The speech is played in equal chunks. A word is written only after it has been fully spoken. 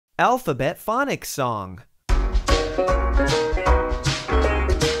Alphabet Phonics Song.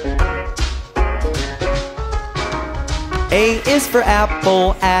 A is for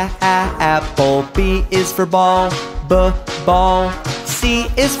apple, apple. B is for ball, ball. C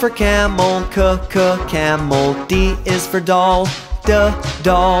is for camel, camel. D is for doll,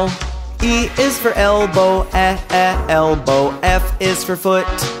 doll. E is for elbow, elbow. F is for foot,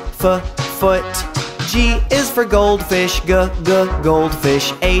 foot. G is for goldfish,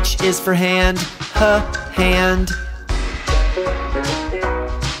 goldfish. H is for hand, hand.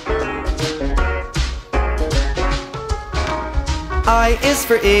 I is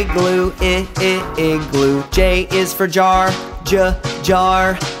for igloo, igloo. J is for jar,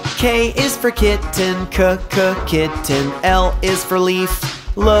 jar. K is for kitten, kitten. L is for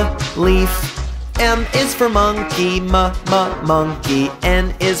leaf, leaf. M is for monkey, monkey.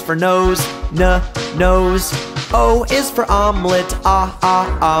 N is for nose, nose. O is for omelet,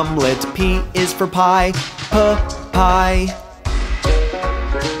 omelet. P is for pie, pie.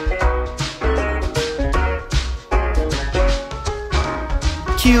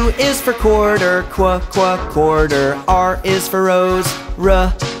 Q is for quarter, quarter. R is for rose,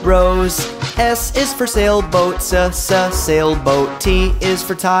 rose. S is for sailboat, sailboat. T is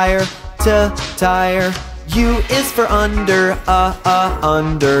for tire, tire. U is for under,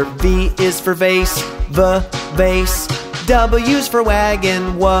 under. V is for vase, vase. W's for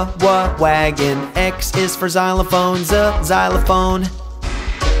wagon, wagon. X is for xylophone, xylophone.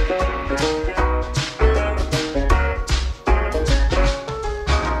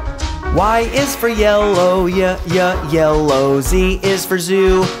 Y is for yellow, yellow. Z is for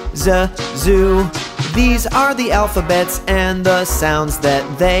zoo, zoo. These are the alphabets and the sounds that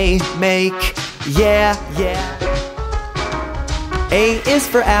they make. Yeah, yeah. A is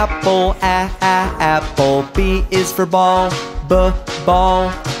for apple, apple. B is for ball,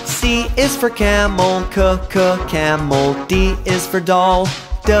 ball. C is for camel, camel. D is for doll,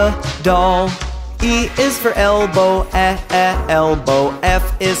 doll. E is for elbow, elbow.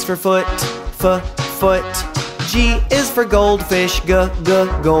 F is for foot, foot. G is for goldfish,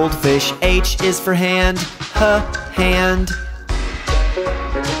 goldfish. H is for hand, hand.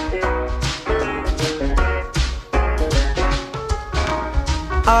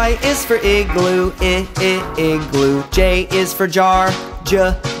 I is for igloo, igloo. J is for jar,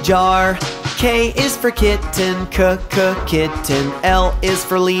 jar. K is for kitten, kitten. L is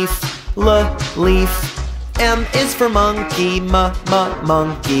for leaf, leaf. M is for monkey,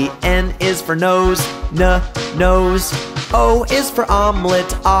 monkey. N is for nose, nose. O is for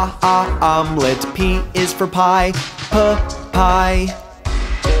omelet, omelet. P is for pie, pie.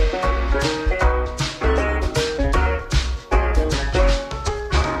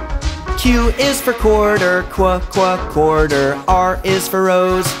 Q is for quarter, quarter. R is for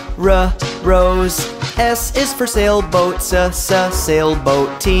rose, rose. S is for sailboat,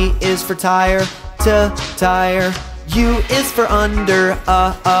 sailboat. T is for tire, tire. U is for under,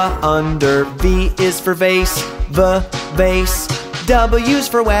 under. V is for vase, vase. W's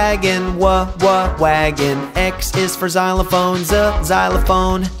for wagon, wagon. X is for xylophone,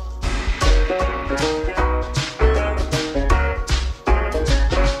 xylophone.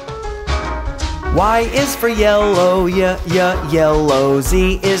 Y is for yellow, yellow.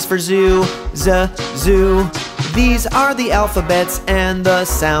 Z is for zoo, zoo. These are the alphabets and the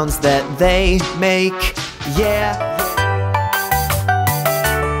sounds that they make. Yeah.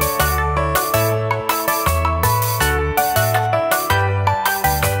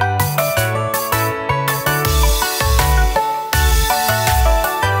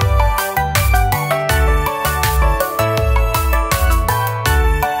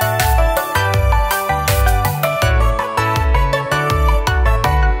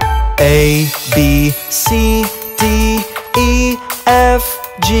 A, B, C, D, E, F,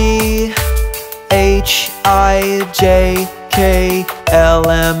 G, H, I, J, K, L,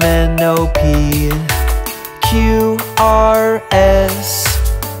 M, N, O, P, Q, R, S,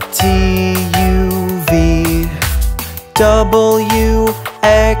 T, U, V, W,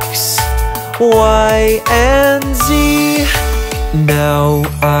 X, Y, and Z. Now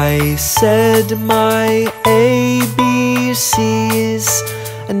I said my ABCs.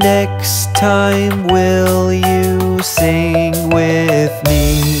 Next time will you sing with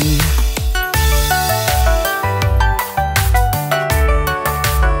me?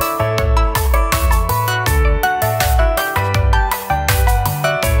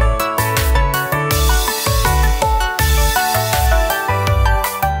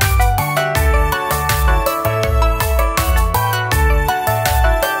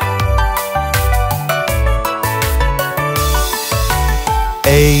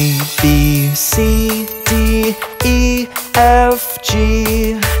 A, B, C, D, E, F,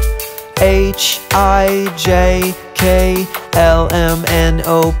 G, H, I, J, K, L, M, N,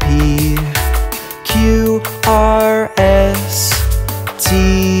 O, P, Q, R, S,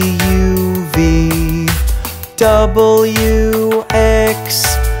 T, U, V, W,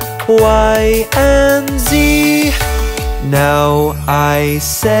 X, Y, and Z. Now I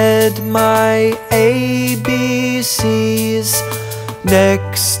said my ABCs.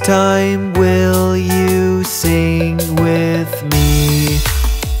 Next time will you sing with me?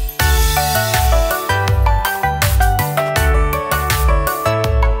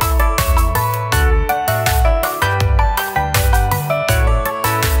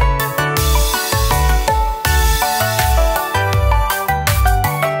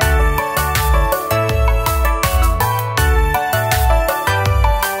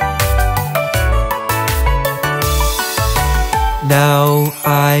 Now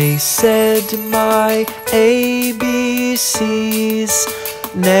I said my ABCs.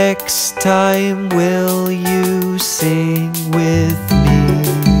 Next time will you sing with me?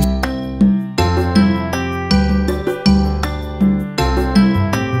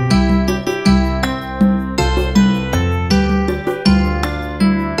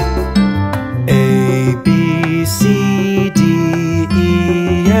 A, B, C, D,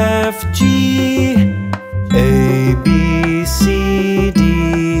 E, F, G. A, B, C, D,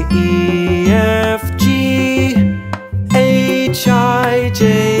 E, F, G, H, I,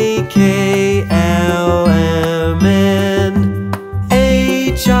 J, K, L, M, N,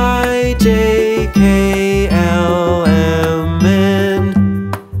 H, I, J, K, L, M,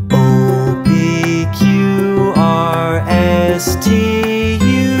 N, O, P, Q, R, S, T,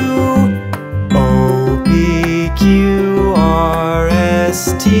 U, O, P, Q, R,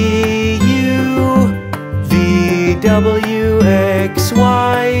 S, T, U, V, W, X,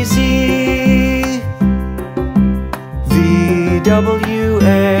 Y, Z, V, W,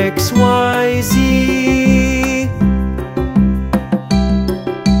 X, Y, Z.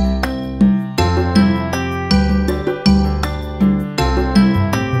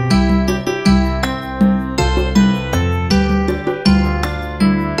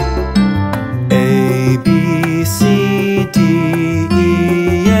 A, B, C, D,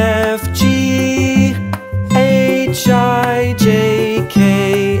 E, F, G, H, I, J,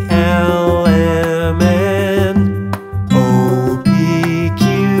 K, L, M, N, O, P,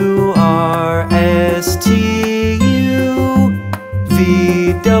 Q, R, S, T, U,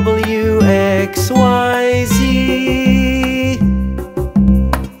 V, W, X, Y, Z.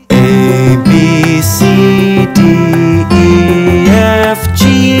 A, B, C, D, E, F, G,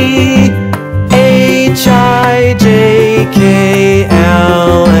 H, I, J, K,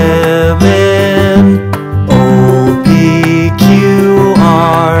 L, M, N, O, P, Q,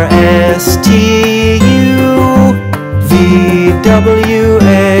 R, S, T, U, V, W,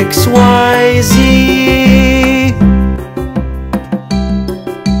 X, Y, Z.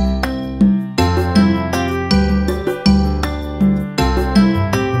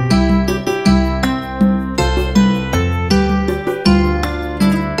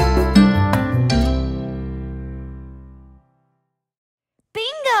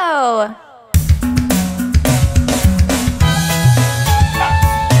 Bingo!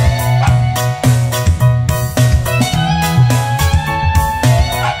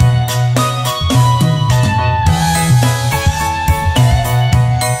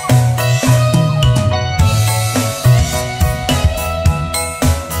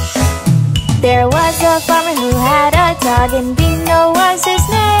 There was a farmer who had a dog, and Bingo was his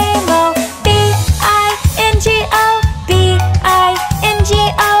name. Oh, B-I-N-G-O,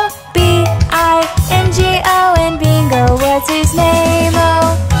 B-I-N-G-O, B-I-N-G-O, and Bingo was his name.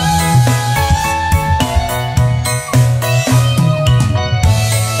 Oh.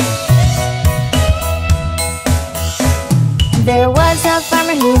 There was a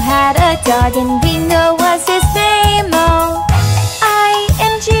farmer who had a dog, and Bingo was his name. Oh,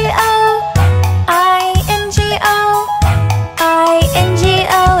 I-N-G-O, I-N-G-O,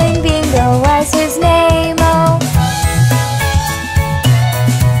 I-N-G-O, and Bingo was his name. Oh.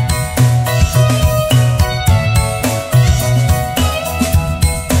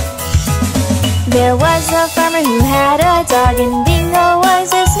 There was a farmer who had a dog, and Bingo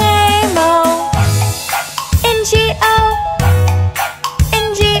was his name. Oh, N-G-O,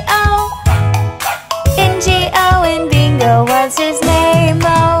 N-G-O, N-G-O, and Bingo was his name.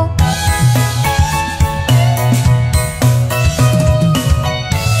 Oh.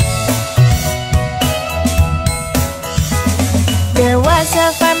 There was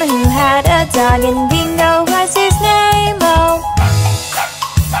a farmer who had a dog, and Bingo was his name. Oh,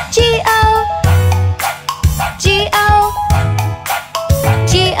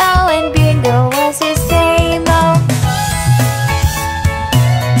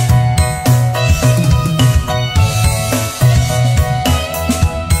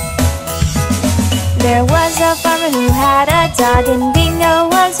 There was a farmer who had a dog, and Bingo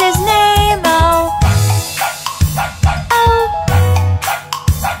was his name. Oh, oh,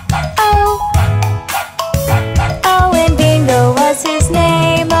 oh, oh, and Bingo was his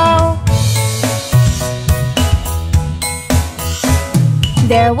name. Oh,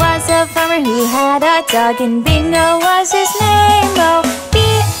 there was a farmer who had a dog, and Bingo was his name. Oh,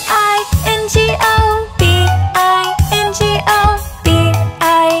 B-I-N-G-O, B-I-N-G-O,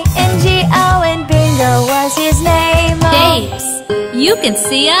 B-I-N-G-O, and Bingo was his name. Oh. Shapes. You can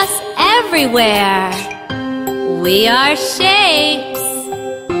see us everywhere. We are shapes.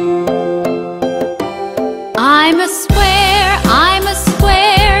 I'm a square, I'm a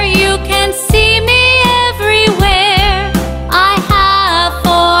square. You can see me everywhere. I have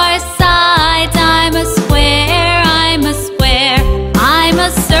 4 sides. I'm a square, I'm a square. I'm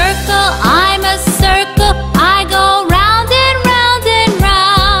a circle, I'm a circle. I go round and round and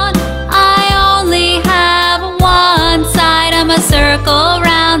round. I only have 1 side. I'm a circle,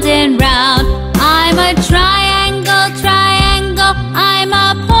 round and round. I'm a triangle, triangle. I'm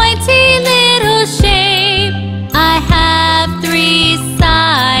a pointy little shape. I have 3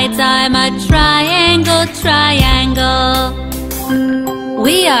 sides. I'm a triangle, triangle.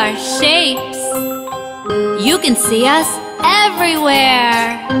 We are shapes. You can see us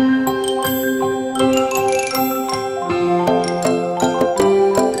everywhere.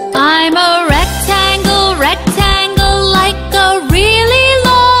 I'm a rectangle, rectangle, like a really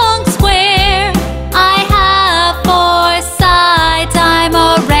long square. I have 4 sides. I'm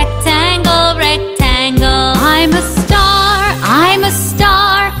a rectangle, rectangle. I'm a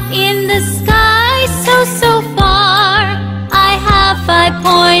star in the sky, so, so far. I have 5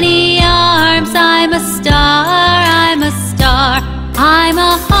 pointy arms. I'm a star, I'm a star. I'm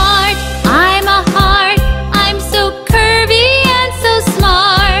a heart, I'm a heart. I'm so curvy and so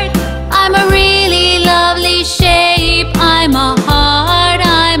smart. I'm a really lovely shape. I'm a heart,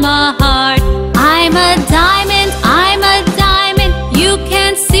 I'm a heart. I'm a diamond, I'm a diamond. You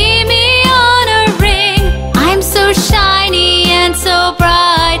can see me on a ring. I'm so shiny and so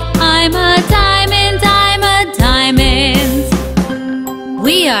bright. I'm a diamond, I'm a diamond.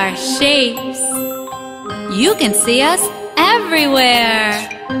 We are shapes. You can see us everywhere.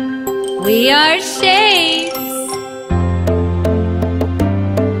 We are shapes.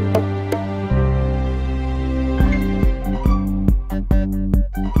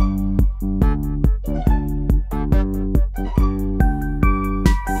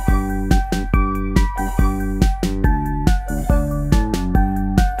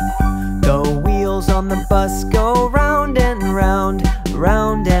 The wheels on the bus go round and round,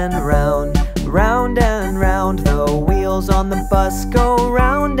 round and round, round and round. The wheels on the bus go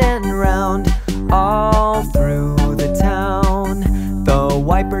round and round, all through the town. The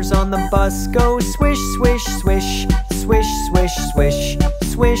wipers on the bus go swish, swish, swish, swish, swish, swish,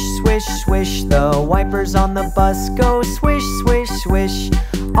 swish, swish, swish. The wipers on the bus go swish, swish, swish,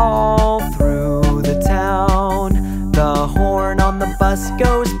 all through the town. The horn on the bus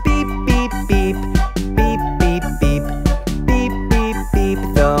goes beep, beep, beep, beep, beep, beep, beep, beep, beep.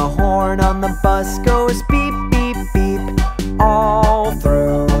 The horn on the bus goes beep, beep, beep, all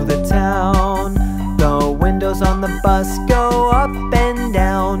through the town. The windows on the bus go up and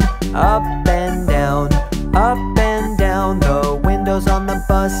down, up and down, up and down. The windows on the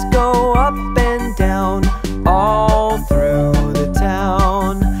bus go up and down, all through the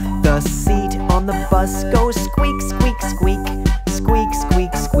town. The seat on the bus goes squeak, squeak, squeak, squeak,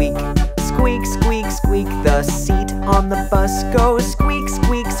 squeak, squeak, squeak, squeak, squeak. The seat on the bus goes squeak,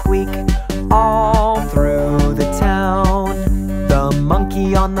 squeak, squeak, all through the town. The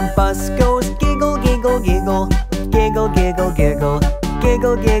monkey on the bus goes giggle, giggle, giggle, giggle, giggle, giggle,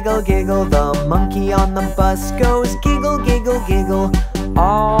 giggle, giggle, giggle. The monkey on the bus goes giggle, giggle, giggle,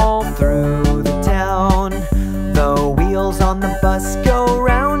 all through the town. The wheels on the bus go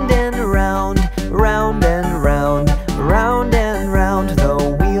round and round, round and round, round and round. The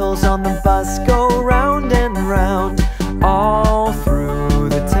wheels on the bus go round and round, all through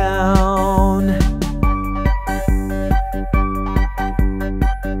the town.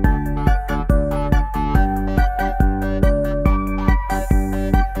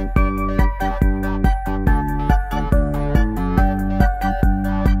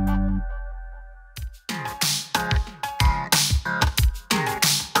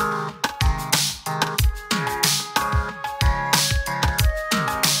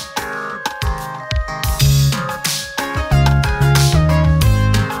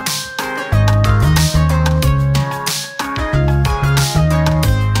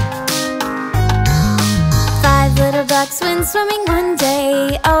 Ducks went swimming one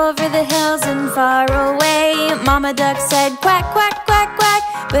day over the hills and far far away. Mama duck said quack, quack, quack, quack,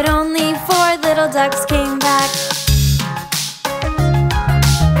 but only 4 little ducks came back.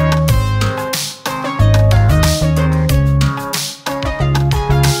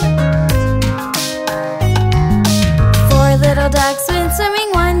 4 little ducks went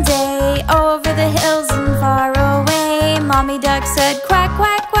swimming one day over the hills and far away. Mommy duck said quack,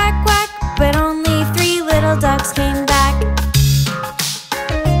 quack, quack, quack, but only 3 little ducks came back.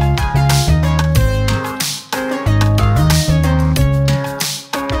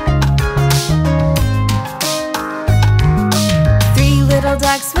 3 little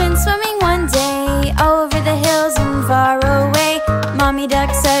ducks went swimming one day over the hills and far away. Mommy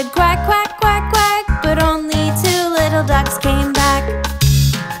duck said quack, quack, quack, quack, but only 2 little ducks came back.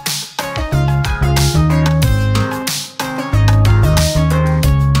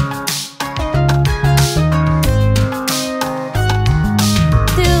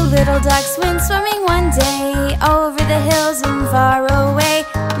 2 little ducks went swimming one day over the hills and far away.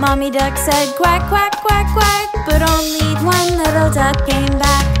 Mommy duck said quack, quack, quack, quack, but only 1 little duck came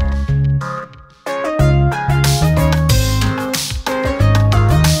back.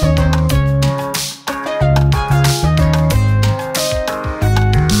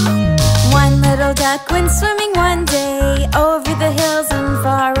 1 little duck went swimming one day over the hills and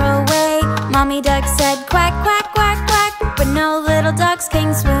far away. Mommy duck said quack, quack, quack, quack, but no little ducks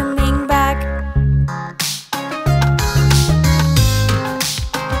came swimming back.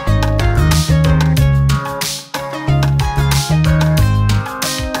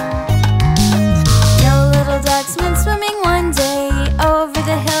 'No little ducks went swimming one day over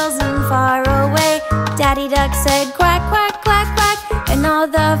the hills and far away. Daddy duck said quack, quack, quack, quack, and all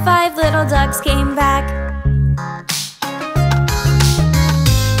the 5 little ducks came back.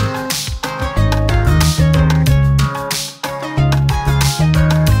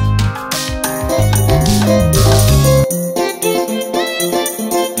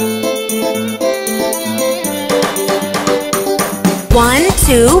 1,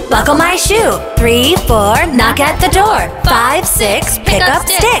 2, buckle my shoe. 3, 4, knock at the door. 5, 6, pick up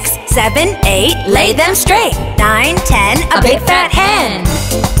sticks. 7, 8, lay them straight. 9, 10, a big fat hen.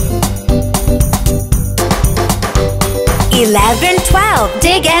 11, 12,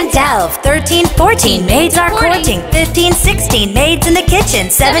 dig and delve. 13, 14, maids are courting. 15, 16, maids in the kitchen.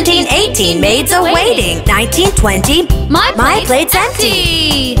 17, 18, maids awaiting. 19, 20, my plate's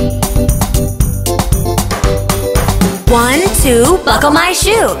empty. 1, 2, buckle my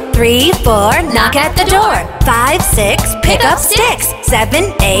shoe. 3, 4, knock at the door. 5, 6, pick up sticks.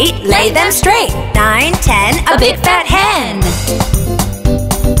 7, 8, lay them straight. 9, 10, a big fat hen.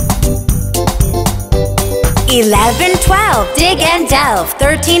 11, 12, dig and delve.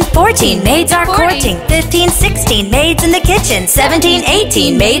 13, 14, maids are courting. 15, 16, maids in the kitchen. 17,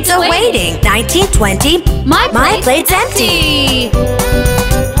 18, maids awaiting. 19, 20, my plate's empty.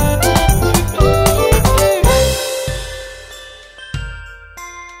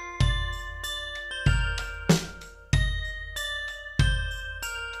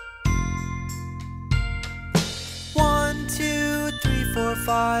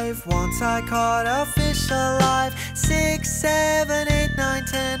 Once I caught a fish alive. 6, 7, 8, 9,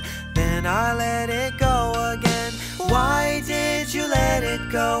 10. Then I let it go again. Why did you let it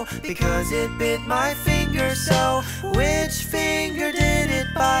go? Because it bit my finger so. Which finger did it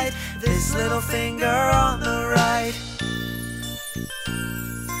bite? This little finger on the right.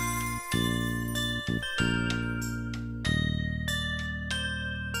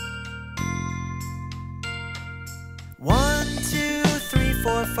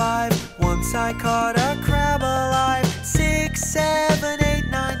 Once I caught a crab alive. 6, 7, 8,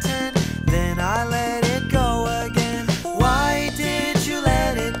 9, 10. Then I let it go again. Why did you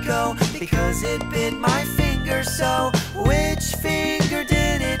let it go? Because it bit my finger so. Which finger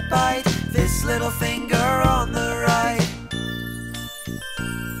did it bite? This little finger on the right.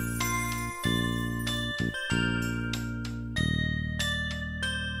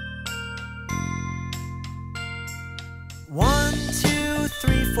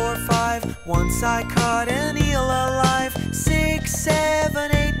 Once I caught an eel alive. 6,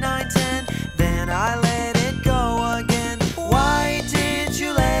 7, 8, 9, 10. Then I let it go again. Why did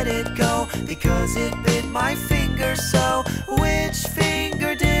you let it go? Because it bit my finger so. Which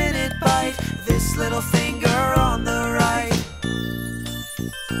finger did it bite? This little finger on the right.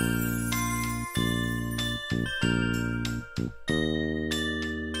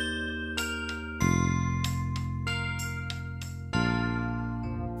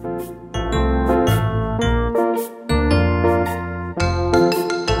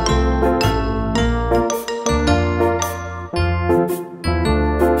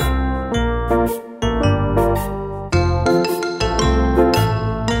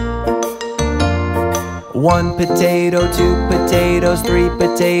 1 potato, 2 potatoes, 3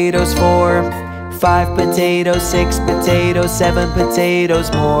 potatoes, 4, 5 potatoes, 6 potatoes, 7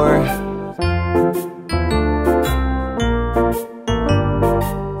 potatoes more.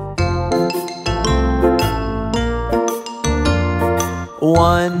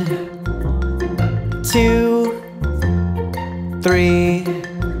 1, 2, 3,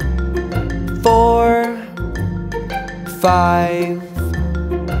 4, 5,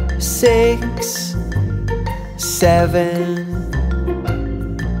 6, 7.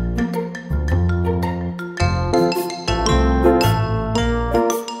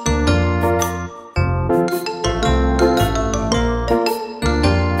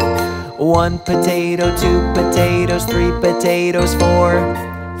 1 potato, 2 potatoes, 3 potatoes,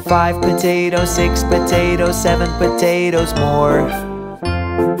 4, 5 potatoes, 6 potatoes, 7 potatoes more.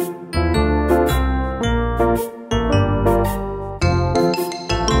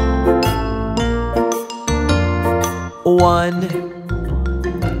 1,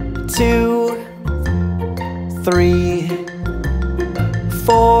 2, 3,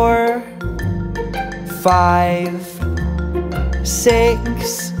 4, 5,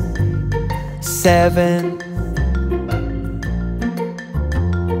 6, 7.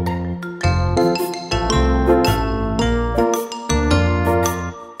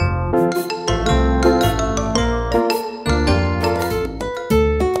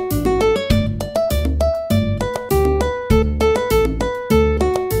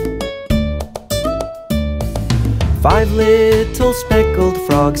 5 little speckled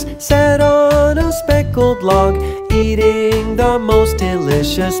frogs sat on a speckled log, eating the most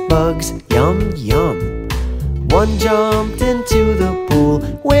delicious bugs. Yum, yum. 1 jumped into the pool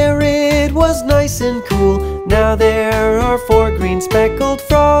where it was nice and cool. Now there are 4 green speckled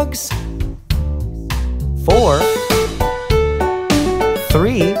frogs. 4,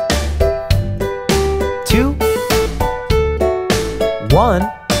 3, 2,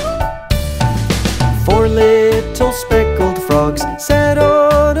 1. 4 little speckled frogs sat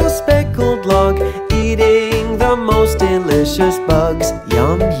on a speckled log, eating the most delicious bugs.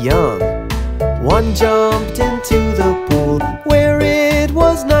 Yum, yum. 1 jumped into the pool where it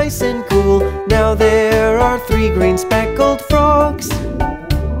was nice and cool. Now there are 3 green speckled frogs.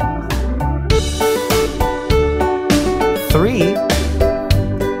 3,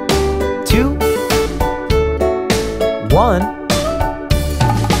 2, 1.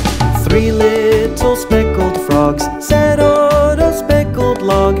 3 little speckled frogs sat on a speckled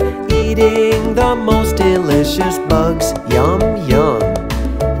log, eating the most delicious bugs. Yum, yum.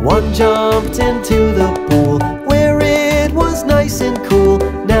 1 jumped into the pool where it was nice and cool.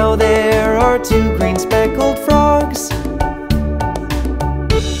 Now there are 2 green speckled frogs.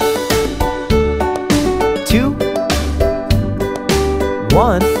 2,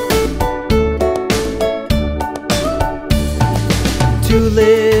 1. 2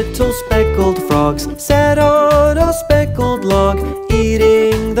 little speckled frogs sat on a speckled log,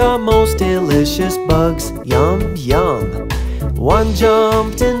 eating the most delicious bugs. Yum, yum. 1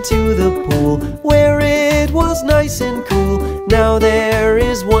 jumped into the pool where it was nice and cool. Now there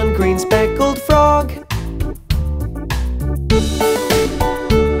is 1 green speckled frog.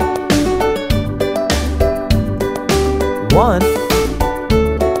 1.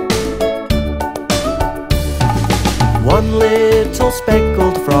 1 little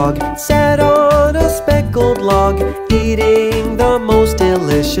speckled frog sat on a speckled log, eating the most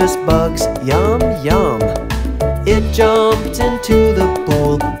delicious bugs. Yum, yum. It jumped into the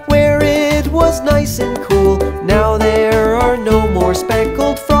pool where it was nice and cool. Now there are no more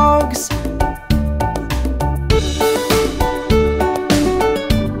speckled frogs.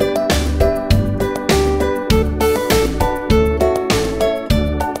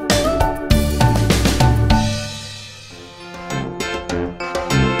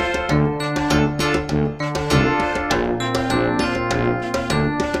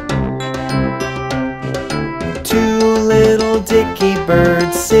 2 little dicky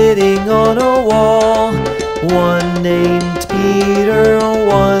birds sitting on a wall. 1 named Peter,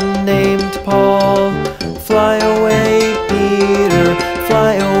 1 named Paul. Fly away, Peter,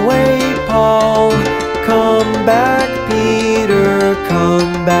 fly away, Paul. Come back, Peter,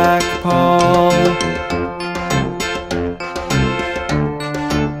 come back, Paul.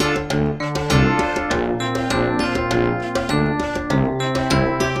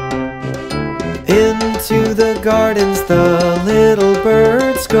 Into the gardens the little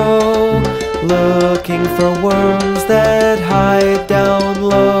birds go, looking for worms that hide down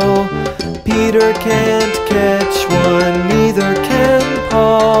low. Peter can't catch one, neither can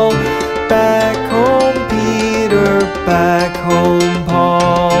Paul. Back home, Peter, back home,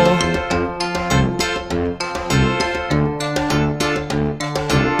 Paul.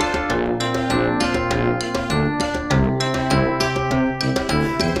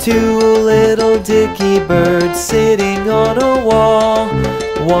 Two little dicky birds sitting on a wall.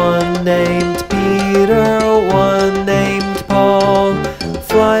 One named Peter, one named Paul.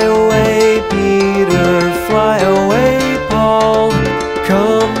 Fly away, Peter, fly away, Paul.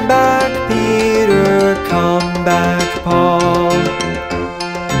 Come back, Peter, come back, Paul.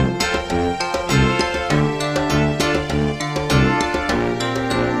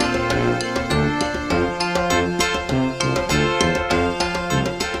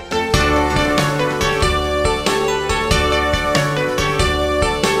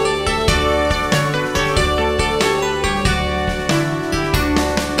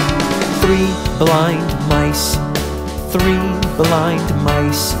 Three blind mice, three blind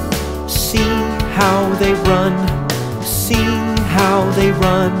mice. See how they run, see how they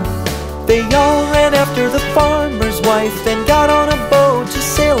run. They all ran after the farmer's wife, then got on a boat to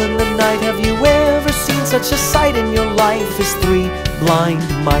sail in the night. Have you ever seen such a sight in your life as three blind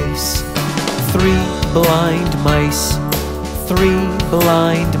mice? Three blind mice, three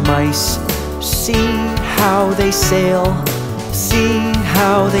blind mice. See how they sail, see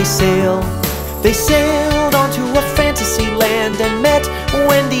how they sail. They sailed onto a fantasy land and met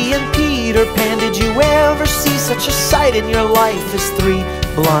Wendy and Peter Pan. Did you ever see such a sight in your life as three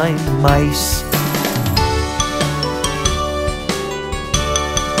blind mice?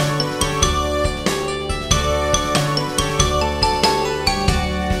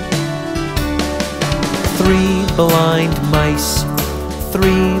 Three blind mice,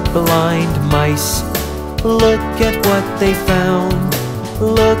 three blind mice. Look at what they found,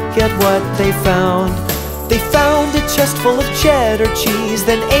 look at what they found. They found a chest full of cheddar cheese,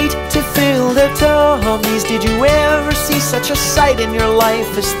 then ate to fill their tummies. Did you ever see such a sight in your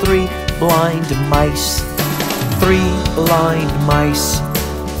life as three blind mice? Three blind mice,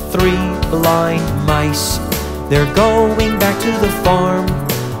 three blind mice. They're going back to the farm,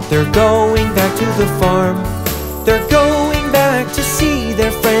 they're going back to the farm. They're going back to see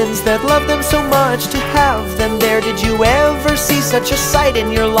their friends that love them so much to have them there. Did you ever see such a sight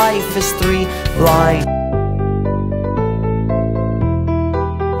in your life as three blind?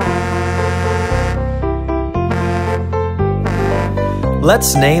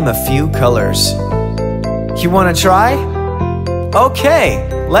 Let's name a few colors. You want to try? Okay,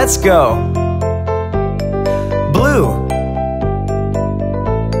 let's go. Blue,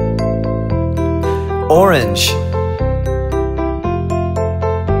 orange,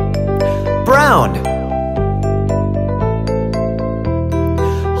 brown,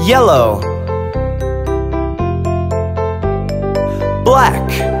 yellow, black,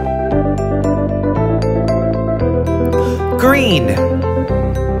 green,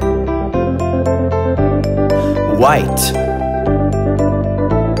 white,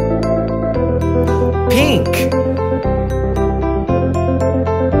 pink,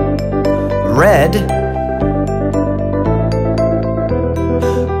 red,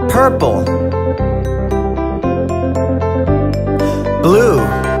 purple, blue,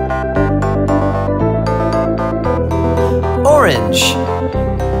 orange,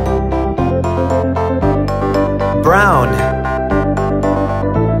 brown,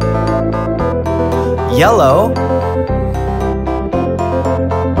 yellow,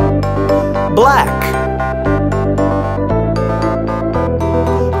 black,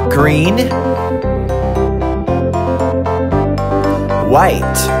 green,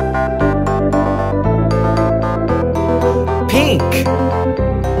 white, pink,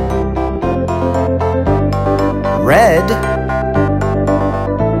 red,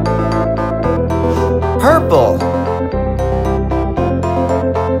 purple,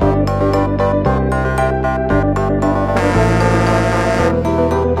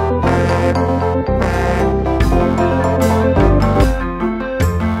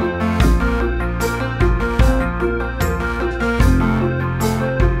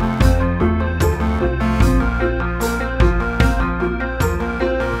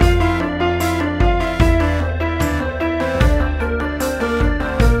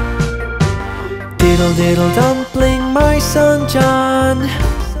 diddle diddle dumpling, my son John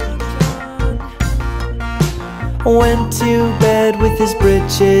went to bed with his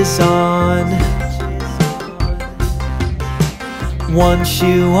breeches on. One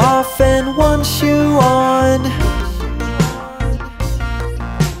shoe off and one shoe on.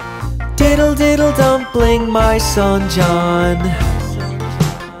 Diddle diddle dumpling, my son John.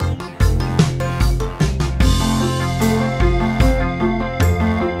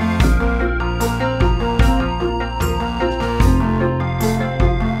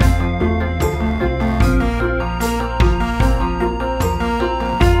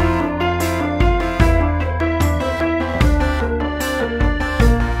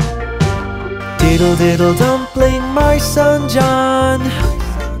 Diddle diddle dumpling, my son John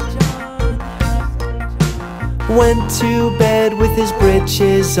went to bed with his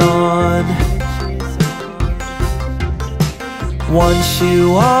breeches on. One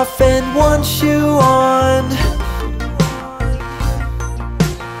shoe off and one shoe on.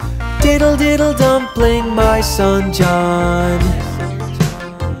 Diddle diddle dumpling, my son John.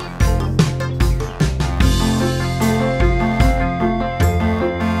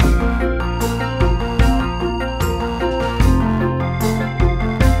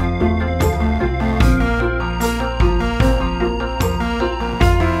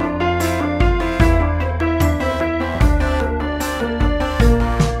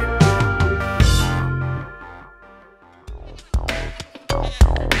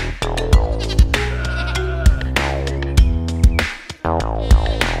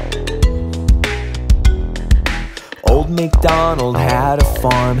 Old MacDonald had a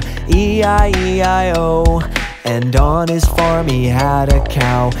farm, E-I-E-I-O. And on his farm he had a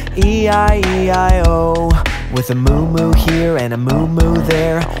cow, E-I-E-I-O. With a moo-moo here and a moo-moo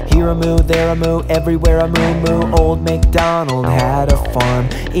there, here a moo, there a moo, everywhere a moo-moo. Old MacDonald had a farm,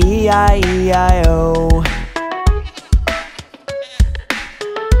 E-I-E-I-O.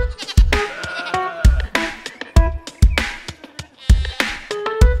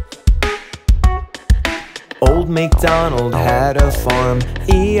 Old MacDonald had a farm,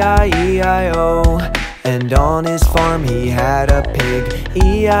 E-I-E-I-O. And on his farm he had a pig,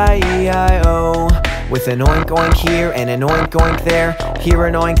 E-I-E-I-O. With an oink oink here and an oink oink there, here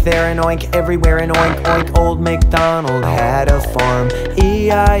an oink, there an oink, everywhere an oink oink. Old MacDonald had a farm,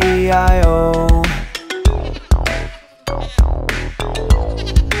 E-I-E-I-O.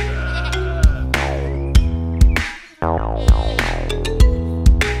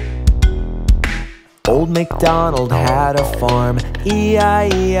 Old MacDonald had a farm,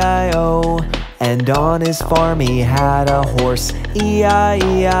 E-I-E-I-O. And on his farm he had a horse,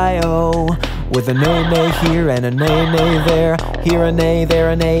 E-I-E-I-O. With a neigh-neigh here and a neigh-neigh there, here a neigh, there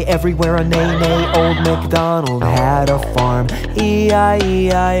a neigh, everywhere a neigh-neigh. Old MacDonald had a farm,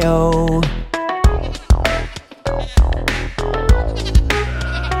 E-I-E-I-O.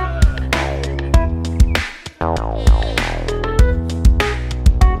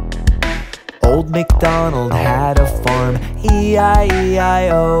 Old MacDonald had a farm,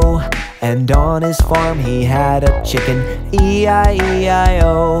 E-I-E-I-O. And on his farm he had a chicken,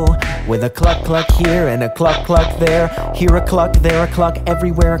 E-I-E-I-O. With a cluck cluck here and a cluck cluck there, here a cluck, there a cluck,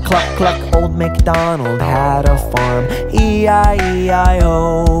 everywhere a cluck cluck. Old MacDonald had a farm,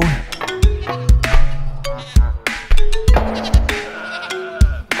 E-I-E-I-O.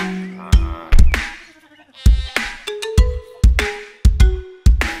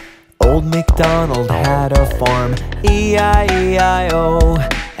 Old MacDonald had a farm, E-I-E-I-O.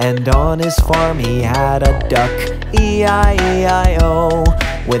 And on his farm he had a duck, E-I-E-I-O.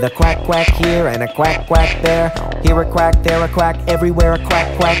 With a quack quack here and a quack quack there, here a quack, there a quack, everywhere a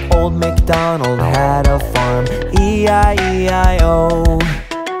quack quack. Old MacDonald had a farm, E-I-E-I-O.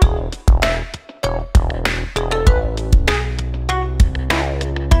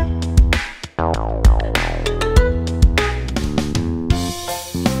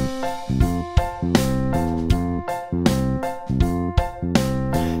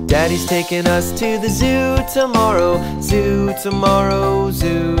 Daddy's taking us to the zoo tomorrow, zoo tomorrow,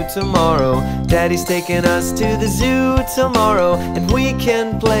 zoo tomorrow. Daddy's taking us to the zoo tomorrow, and we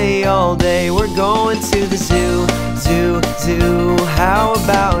can play all day. We're going to the zoo, zoo, zoo. How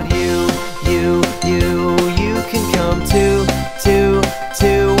about you? You can come too, too.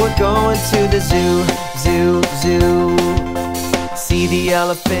 We're going to the zoo, zoo, zoo. See the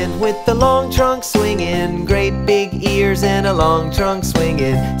elephant with the long trunk swinging, great big ears and a long trunk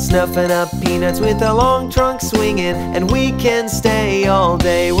swinging, snuffing up peanuts with a long trunk swinging, and we can stay all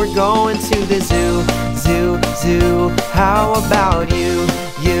day. We're going to the zoo, zoo, zoo. How about you?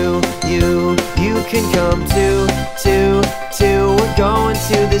 You can come too, too. We're going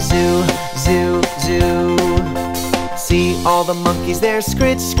to the zoo, zoo, zoo. See all the monkeys there,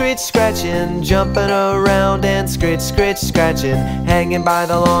 scritch, scritch, scratching, jumping around and scritch, scritch, scratching, hanging by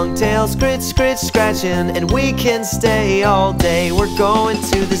the long tail, scritch, scritch, scratching, and we can stay all day. We're going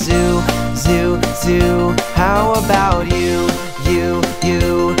to the zoo, zoo, zoo. How about you? You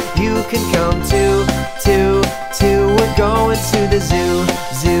can come too, too. We're going to the zoo,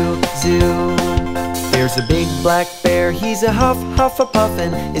 zoo, zoo. There's a big black bear, he's a huff,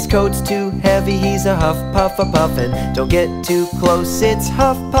 huff-a-puffin'. His coat's too heavy, he's a huff, puff-a-puffin'. Don't get too close, it's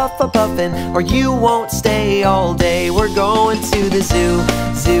huff, puff-a-puffin', or you won't stay all day. We're going to the zoo,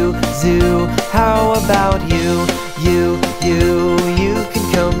 zoo, zoo. How about you? You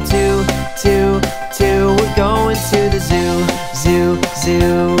can come too, too.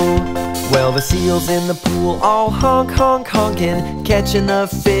 seals in the pool all honk, honk, honkin', catching the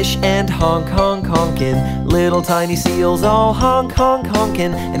fish and honk, honk, honkin'. Little tiny seals all honk, honk,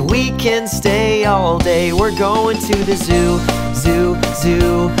 honkin', and we can stay all day. We're going to the zoo, zoo,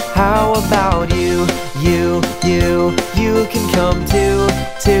 zoo. How about you? You can come too,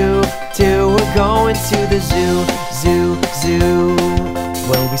 too, too. We're going to the zoo, zoo, zoo.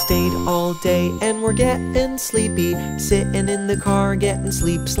 Well, we stayed all day and we're getting sleepy, sitting in the car getting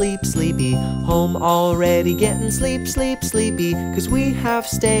sleep, sleep, sleepy. Home already getting sleep, sleep, sleepy, 'cause we have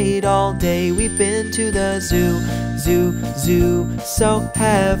stayed all day. We've been to the zoo, zoo, zoo. So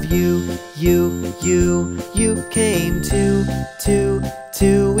have you, you came too, too,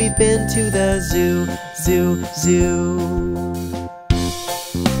 too. We've been to the zoo, zoo, zoo.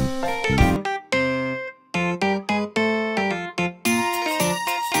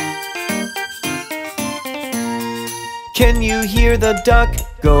 Can you hear the duck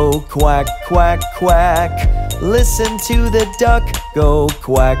go quack, quack, quack? Listen to the duck go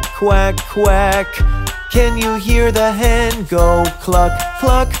quack, quack, quack. Can you hear the hen go cluck,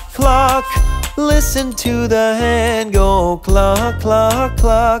 cluck, cluck? Listen to the hen go cluck, cluck,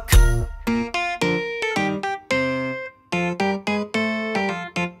 cluck.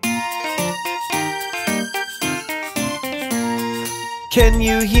 Can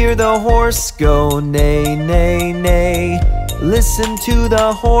you hear the horse go neigh, neigh, neigh? Listen to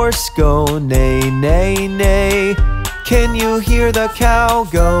the horse go neigh, neigh, neigh. Can you hear the cow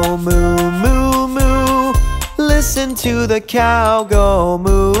go moo, moo, moo? Listen to the cow go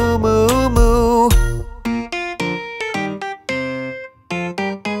moo, moo, moo.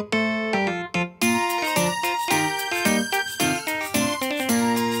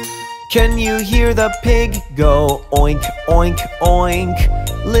 Can you hear the pig go oink, oink, oink?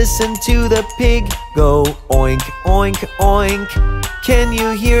 Listen to the pig go oink, oink, oink. Can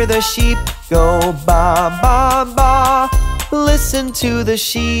you hear the sheep go ba, ba, ba? Listen to the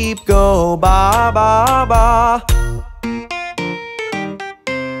sheep go ba, ba, ba.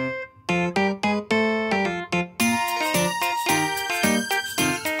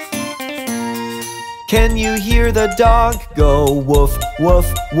 Can you hear the dog go woof,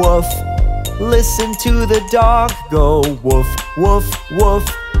 woof, woof? Listen to the dog go woof, woof, woof.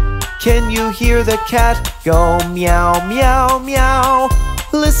 Can you hear the cat go meow, meow, meow?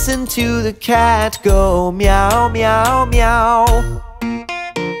 Listen to the cat go meow, meow, meow.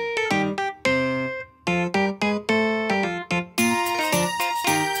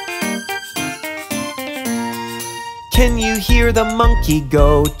 Can you hear the monkey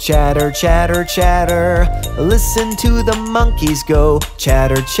go chatter, chatter, chatter? Listen to the monkeys go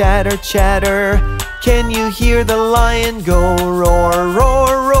chatter, chatter, chatter. Can you hear the lion go roar,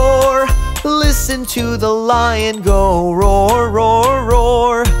 roar, roar? Listen to the lion go roar, roar,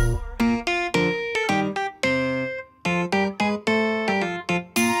 roar.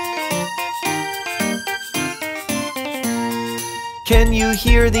 Can you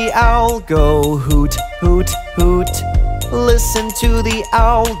hear the owl go hoot, hoot, hoot? Listen to the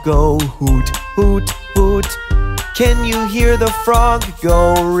owl go hoot, hoot, hoot. Can you hear the frog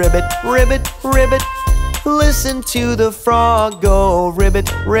go ribbit, ribbit, ribbit? Listen to the frog go ribbit,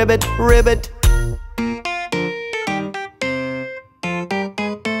 ribbit, ribbit.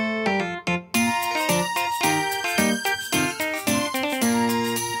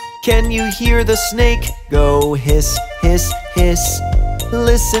 Can you hear the snake go hiss, hiss, hiss?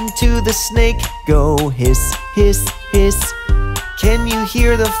 Listen to the snake go hiss, hiss, hiss. Can you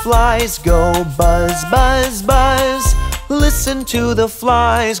hear the flies go buzz, buzz, buzz? Listen to the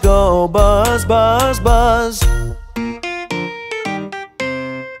flies go buzz, buzz, buzz.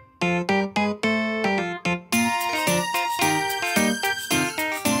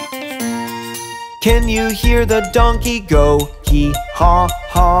 Can you hear the donkey go hee haw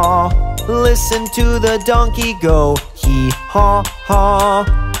haw? Listen to the donkey go hee haw haw.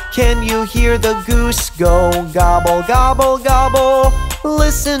 Can you hear the goose go gobble, gobble, gobble?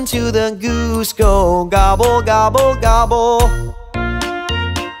 Listen to the goose go gobble, gobble, gobble.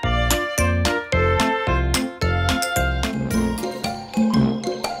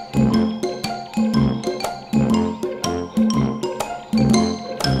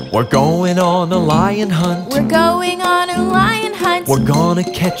 We're going on a lion hunt. We're going on a lion hunt. We're gonna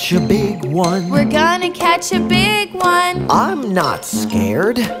catch a big one. We're gonna catch a big one. I'm not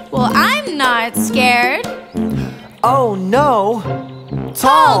scared. Well, I'm not scared. Oh no!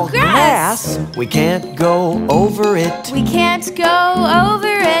 Tall grass! We can't go over it. We can't go over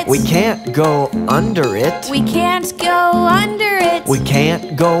it. We can't go under it. We can't go under it. We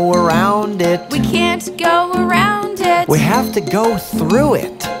can't go around it. We can't go around it. We have to go through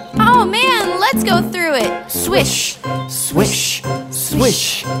it. Oh man, let's go through it. Swish, Swish,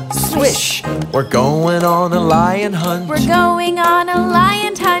 swish, swish. We're going on a lion hunt. we're going on a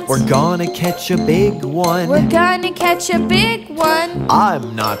lion hunt. We're gonna catch a big one. We're gonna catch a big one.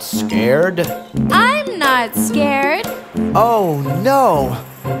 I'm not scared. I'm not scared. Oh no!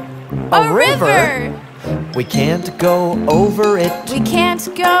 A river. We can't go over it. We can't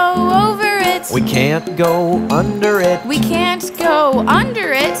go over it. We can't go under it. We can't go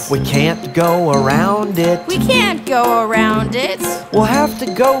under it. We can't go around it. We can't go around it. We'll have to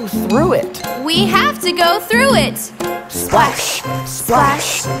go through it. We have to go through it. Splash,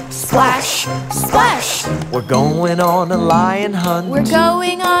 splash, splash, splash. We're going on a lion hunt. We're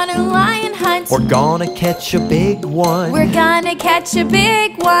going on a lion hunt. We're gonna catch a big one. We're gonna catch a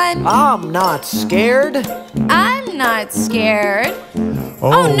big one. I'm not scared. I'm not scared.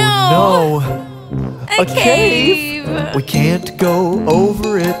 Oh no. A cave. We can't go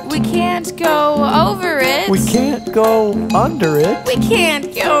over it. We can't go over it. We can't go under it. We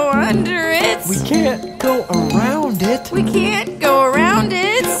can't go under it. We can't go around it. We can't go around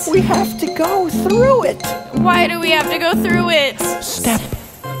it. We have to go through it. Why do we have to go through it? Step,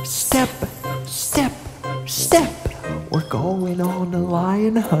 step, step, step. We're going on a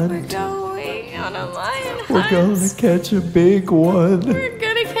lion hunt. We're going on a lion hunt. We're gonna catch a big one. We're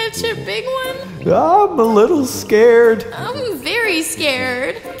gonna catch a big one. I'm a little scared. I'm very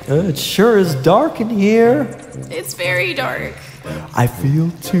scared. It sure is dark in here. It's very dark. I feel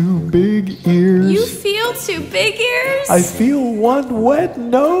two big ears. You feel two big ears? I feel one wet You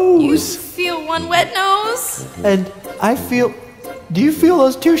nose. feel one wet nose? And I feel... Do you feel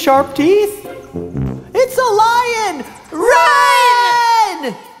those two sharp teeth? It's a lion!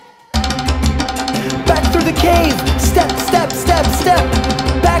 Run! Back through the cave. Step, step, step, step.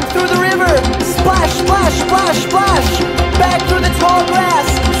 Back through the river. Splash, splash, splash, splash. Back through the tall grass.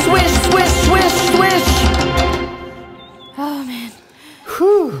 Swish, swish, swish, swish. Oh man.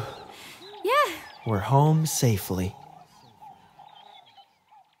 Whew. Yeah. We're home safely.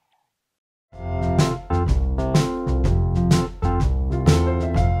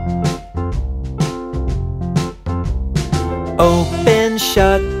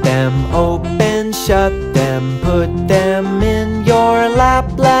 Open, shut them, put them in your lap,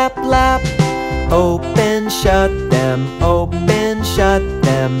 lap, lap. Open, shut them,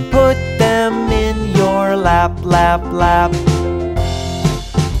 put them in your lap, lap, lap.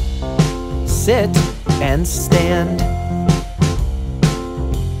 Sit and stand.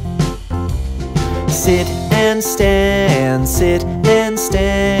 Sit and stand, sit and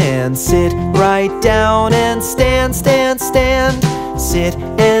stand, sit right down and stand, stand, stand. Sit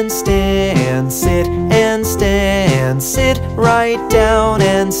and stand, sit and stand, sit right down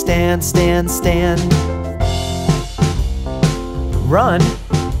and stand, stand, stand. Run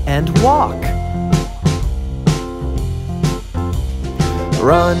and walk.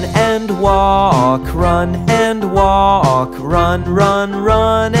 Run and walk, run and walk, run, run,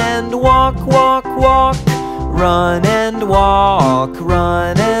 run and walk, walk, walk. Run and walk,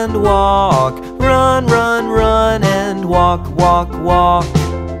 run and walk, run, run, run and walk, walk, walk.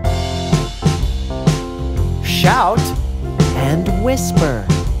 Shout and whisper.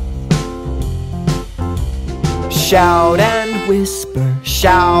 Shout and whisper,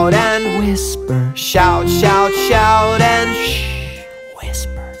 shout and whisper, shout, shout, shout and shh,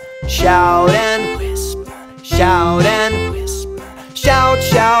 whisper. Shout and whisper, shout and whisper, shout,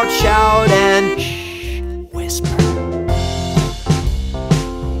 shout, shout and shh, whisper.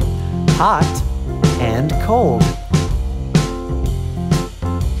 Hot and cold.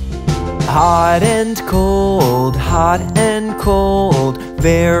 Hot and cold, hot and cold,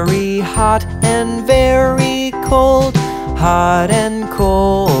 very hot and very cold. Hot and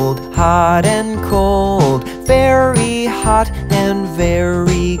cold, hot and cold, very hot and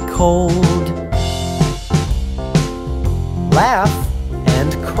very cold. Laugh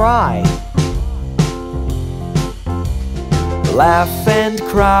and cry. Laugh and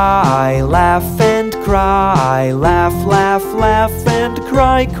cry, laugh and cry, laugh, laugh, laugh and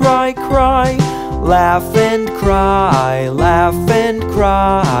cry, cry, cry. Laugh and cry, laugh and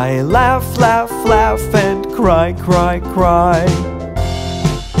cry, laugh, laugh, laugh and cry, cry, cry.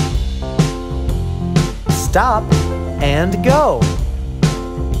 Stop and go.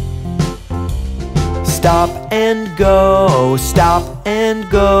 Stop and go, stop and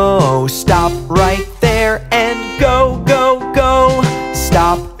go, stop right there and go, go, go.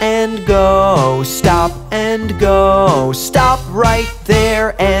 Stop and go, stop and go, stop right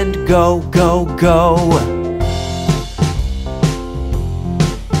there and go, go, go.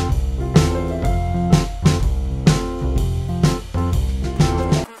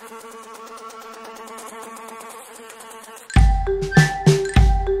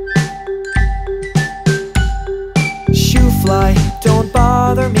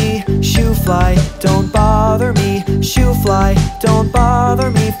 fly, don't bother me. Shoo fly, don't bother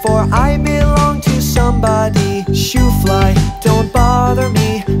me, for I belong to somebody. Shoo fly, don't bother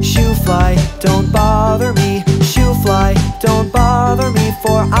me. Shoo fly, don't bother me. Shoo fly, don't bother me,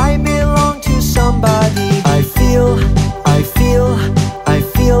 for I belong to somebody. I feel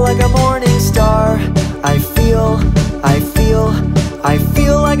like a morning star. I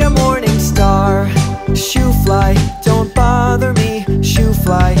feel like a morning star. Shoo fly, don't bother me. Shoo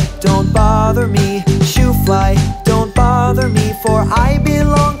fly, don't bother me. Shoo fly, don't bother me, for I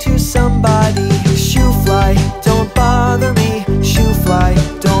belong to somebody. Shoo fly, don't bother me. Shoo fly,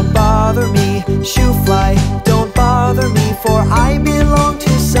 don't bother me. Shoo fly, don't bother me, for I belong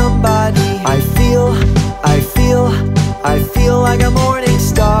to somebody. I feel like a morning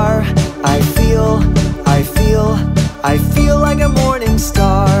star. I feel like a morning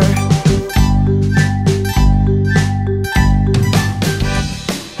star.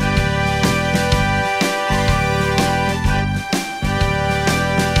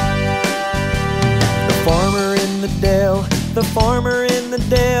 The farmer in the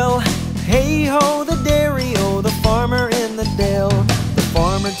dale, hey ho, the dairy-o, the farmer in the dale. The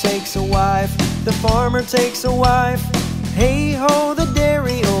farmer takes a wife, the farmer takes a wife, hey ho, the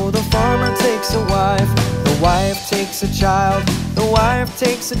dairy-o, the farmer takes a wife. The wife takes a child, the wife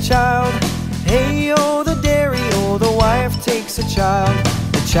takes a child, hey ho, the dairy-o, the wife takes a child.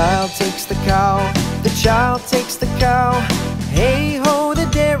 The child takes the cow, the child takes the cow, hey ho, the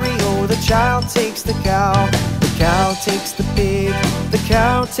dairy-o, the child takes the cow. The cow takes the pig, the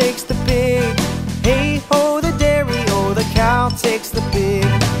cow takes the pig, hey ho, the dairy-o, the cow takes the pig.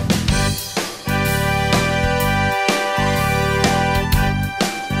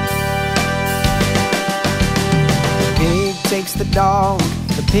 The pig takes the dog,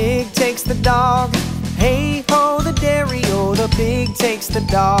 the pig takes the dog, hey ho, the dairy-o, the pig takes the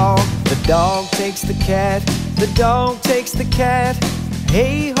dog. The dog takes the cat, the dog takes the cat,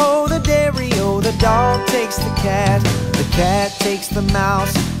 hey ho, the dairy-o, the dog takes the cat. The cat takes the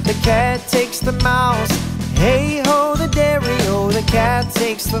mouse, the cat takes the mouse, hey ho, the dairy-o, the cat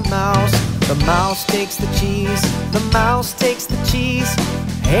takes the mouse. The mouse takes the cheese, the mouse takes the cheese,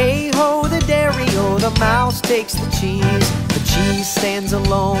 hey ho, the dairy-o, the mouse takes the cheese. The cheese stands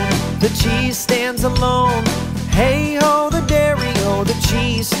alone, the cheese stands alone, hey ho, the dairy-o, the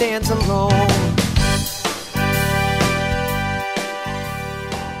cheese stands alone.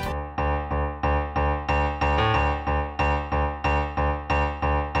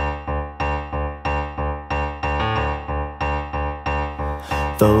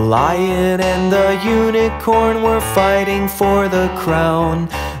 The lion and the unicorn were fighting for the crown.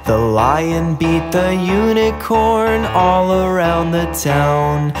 The lion beat the unicorn all around the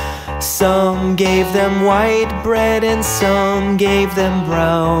town. Some gave them white bread and some gave them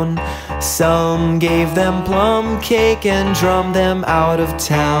brown. Some gave them plum cake and drummed them out of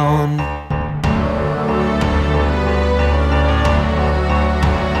town.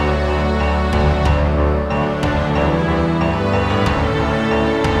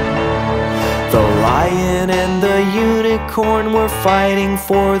 The lion and the unicorn were fighting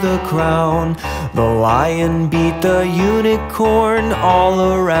for the crown. The lion beat the unicorn all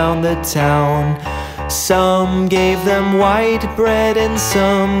around the town. Some gave them white bread and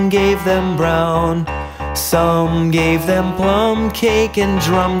some gave them brown. Some gave them plum cake and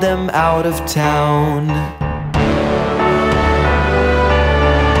drummed them out of town.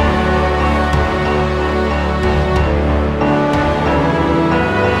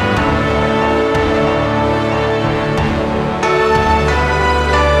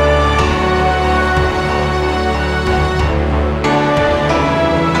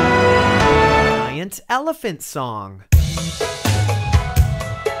 Elephant song.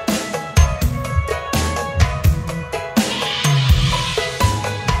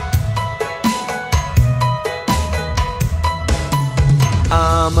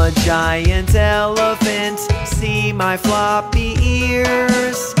 I'm a giant elephant, see my floppy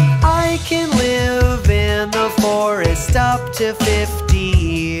ears. I can live in the forest up to 50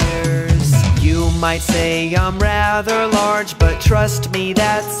 years. You might say I'm rather large, but trust me,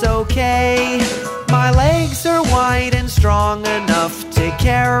 that's okay. My legs are wide and strong enough to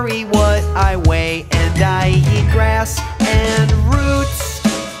carry what I weigh. And I eat grass and roots,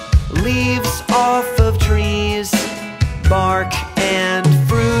 leaves off of trees, bark and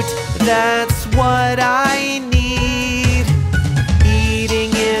fruit, that's what I need.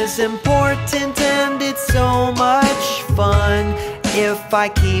 Eating is important and it's so much fun. If I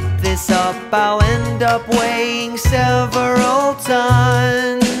keep this up, I'll end up weighing several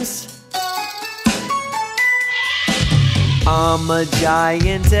tons. I'm a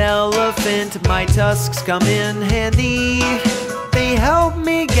giant elephant, my tusks come in handy. They help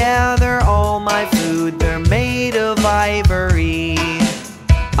me gather all my food, they're made of ivory.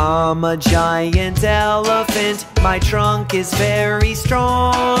 I'm a giant elephant, my trunk is very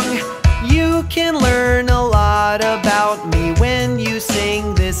strong. You can learn a lot about me when you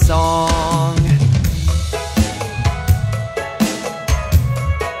sing this song.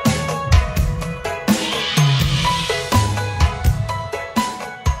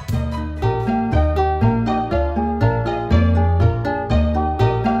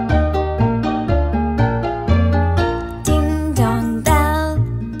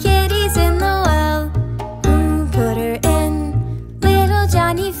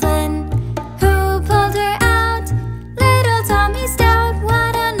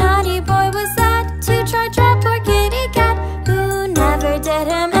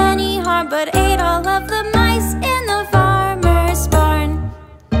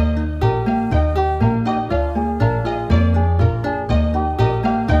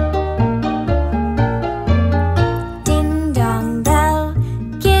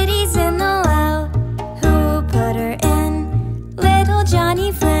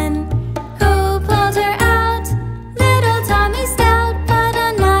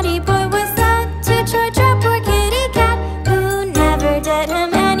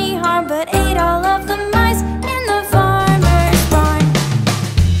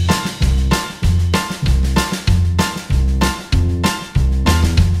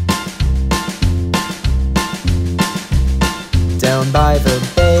 Down by the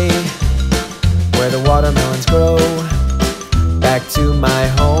bay, where the watermelons grow, back to my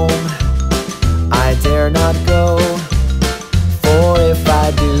home I dare not go. For if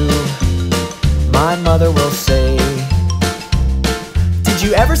I do, my mother will say, did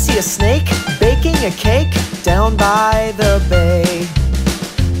you ever see a snake baking a cake? Down by the bay,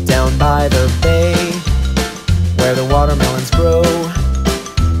 down by the bay, where the watermelons grow,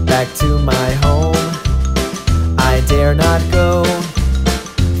 back to my home I dare not go.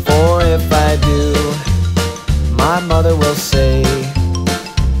 For if I do, my mother will say,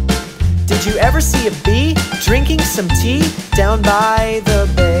 did you ever see a bee drinking some tea? Down by the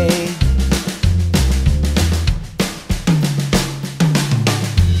bay.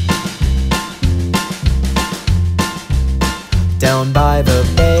 Down by the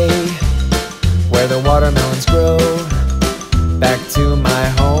bay, where the watermelons grow, back to my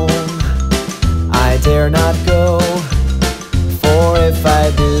home I dare not go. For if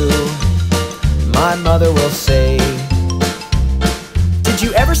I do, my mother will say, did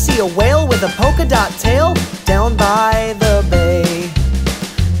you ever see a whale with a polka dot tail? Down by the bay,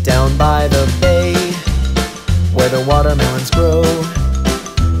 down by the bay, where the watermelons grow,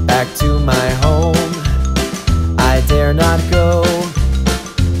 back to my home I dare not go.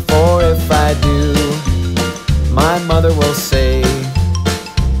 For if I do, my mother will say,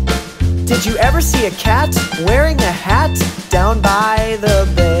 did you ever see a cat wearing a hat? Down by the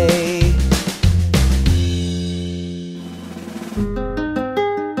bay.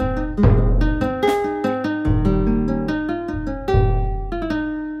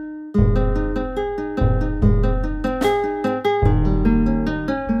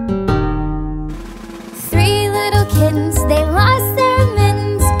 Three little kittens, they lost their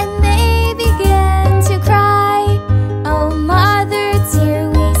mittens and they began to cry. Oh, mother dear,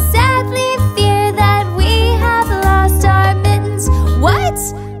 we sadly fear that we have lost our mittens. What?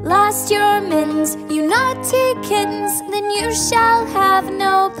 Lost your mittens, you naughty kittens? Then you shall have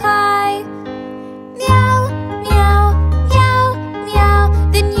no pie. Meow, meow, meow,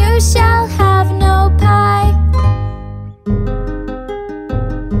 meow, then you shall have no pie.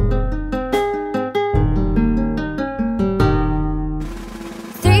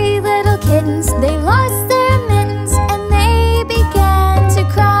 Three little kittens, they lost their mittens and they began to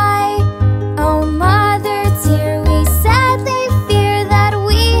cry. Oh, mother dear, we sadly fear that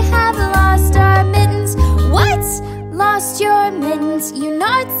we have lost our mittens. What? Lost your mittens, you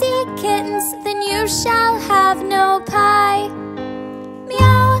naughty kittens? Then you shall have no pie.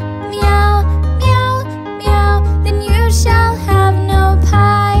 Meow, meow, meow, meow, then you shall have no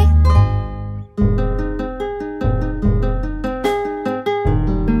pie.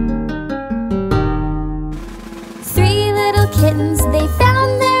 Three little kittens, they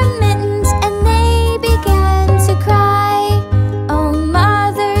found their mittens and they began to cry. Oh,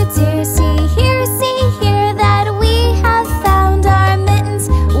 mother dear, see here that we have found our mittens.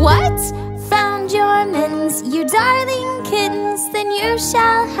 What? Found your mittens, you darling kittens? Then you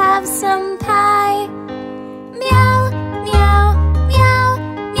shall have some pie. Meow, meow, meow,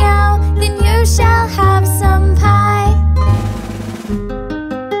 meow, then you shall have some pie.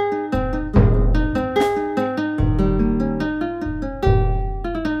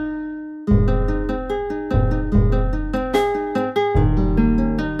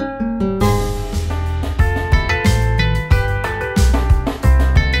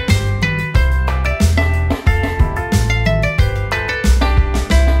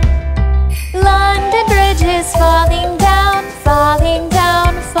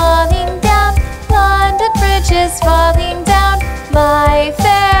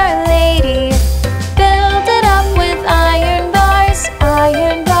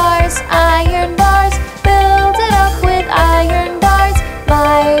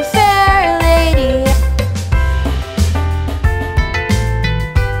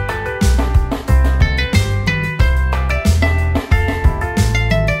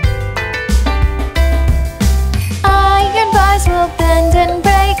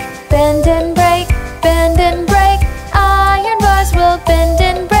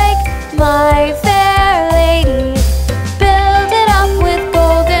 my fair lady. Build it up with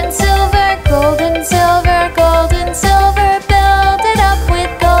gold and silver, gold and silver, gold and silver. Build it up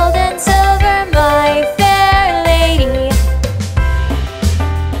with gold and silver, my fair lady.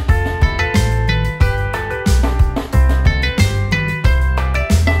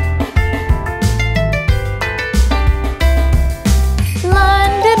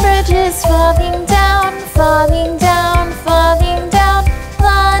 London Bridge is falling down, falling down, falling down.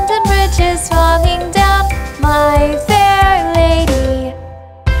 London Bridge is falling down, my fair lady.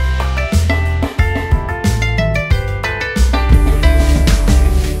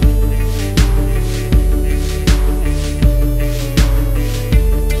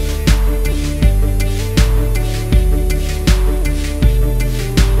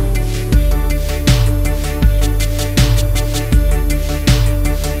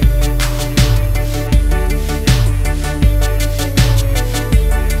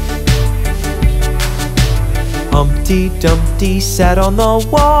 Humpty Dumpty sat on the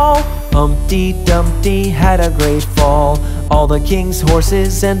wall. Humpty Dumpty had a great fall. All the king's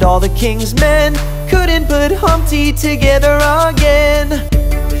horses and all the king's men couldn't put Humpty together again.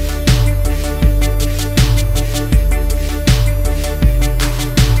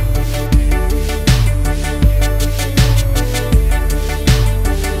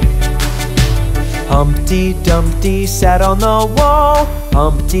 Humpty Dumpty sat on the wall.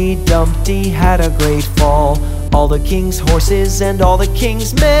 Humpty Dumpty had a great fall. All the king's horses and all the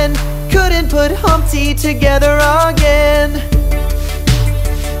king's men couldn't put Humpty together again.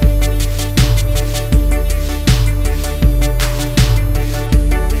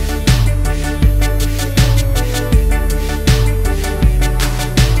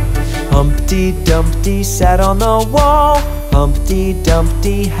 Humpty Dumpty sat on the wall. Humpty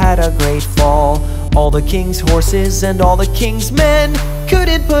Dumpty had a great fall. All the king's horses and all the king's men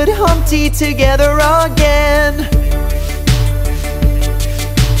couldn't put Humpty together again.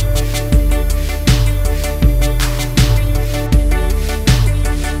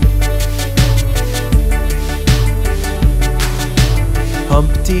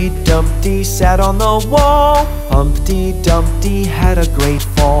 Humpty Dumpty sat on the wall. Humpty Dumpty had a great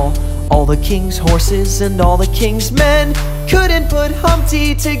fall. All the king's horses and all the king's men couldn't put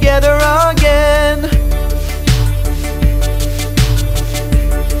Humpty together again.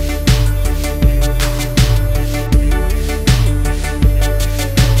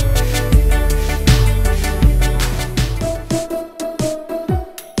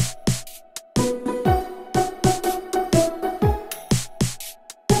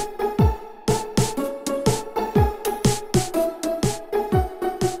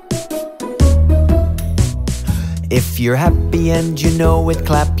 If you're happy and you know it,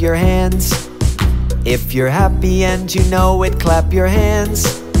 clap your hands. If you're happy and you know it, clap your hands.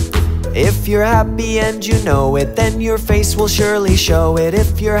 If you're happy and you know it, then your face will surely show it.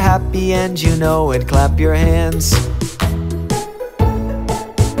 If you're happy and you know it, clap your hands.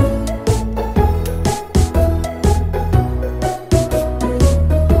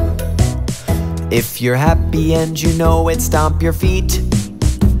 If you're happy and you know it, stomp your feet.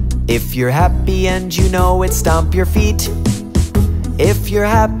 If you're happy and you know it, stomp your feet. If you're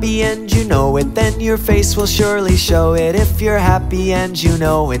happy and you know it, then your face will surely show it. If you're happy and you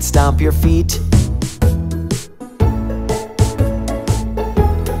know it, stomp your feet.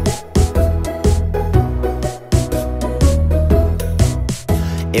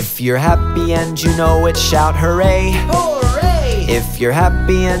 If you're happy and you know it, shout hooray! Hooray! If you're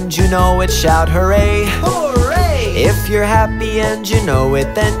happy and you know it, shout hooray! Hooray! If you're happy and you know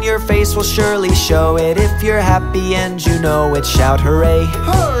it, then your face will surely show it. If you're happy and you know it, shout hooray!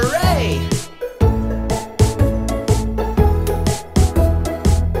 Hooray!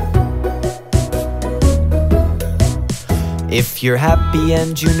 If you're happy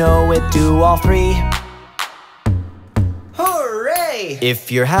and you know it, do all three. Hooray!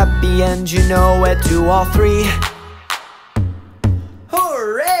 If you're happy and you know it, do all three.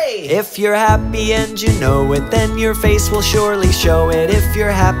 If you're happy and you know it, then your face will surely show it. If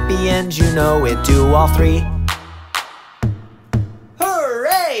you're happy and you know it, do all three.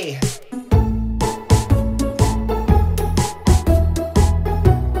 Hooray!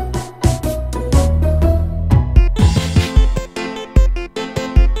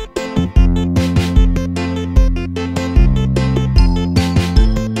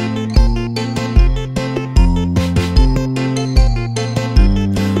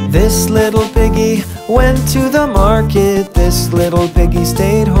 This little piggy went to the market. This little piggy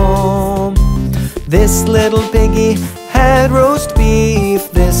stayed home. This little piggy had roast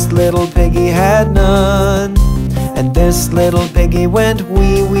beef. This little piggy had none. And this little piggy went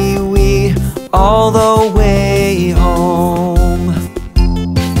wee, wee, wee. all the way home.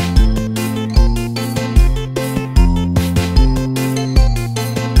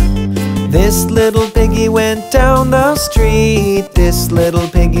 This little piggy went down the street. This little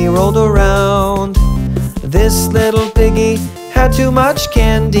piggy rolled around. This little piggy had too much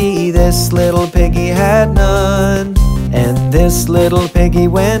candy. This little piggy had none. And this little piggy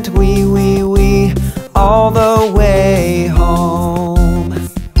went wee, wee, wee, all the way home.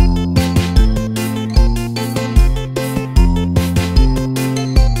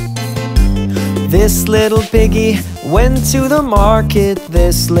 This little piggy went to the market.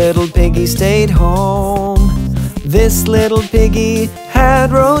 This little piggy stayed home. This little piggy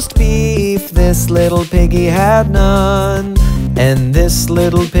had roast beef. This little piggy had none. And this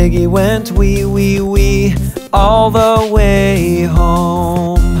little piggy went wee, wee, wee, all the way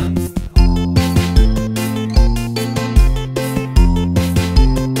home.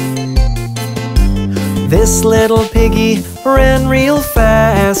 This little piggy ran real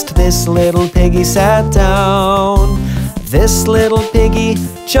fast. This little piggy sat down. This little piggy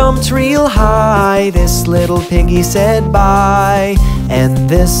jumped real high. This little piggy said bye. And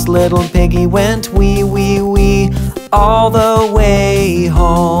this little piggy went wee, wee, wee, all the way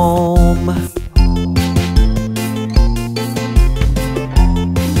home.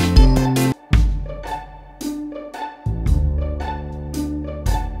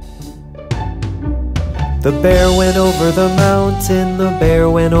 The bear went over the mountain. The bear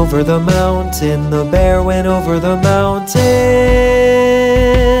went over the mountain. The bear went over the mountain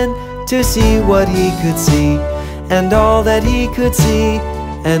to see what he could see. And all that he could see,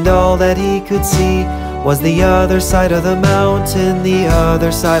 and all that he could see, was the other side of the mountain, the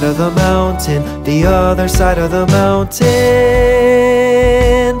other side of the mountain, the other side of the mountain,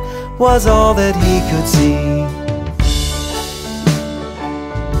 was all that he could see.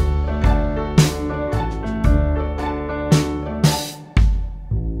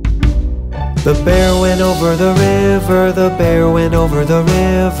 The bear went over the river. The bear went over the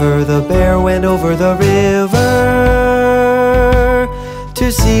river. The bear went over the river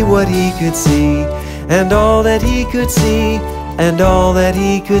to see what he could see. And all that he could see, and all that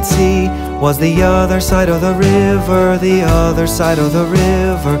he could see, was the other side of the river, the other side of the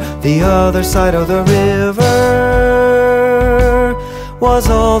river, the other side of the river, was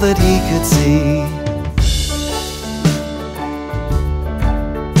all that he could see.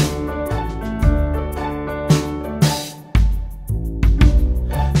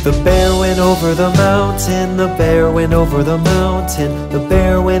 The bear went over the mountain. The bear went over the mountain. The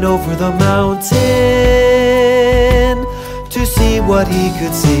bear went over the mountain to see what he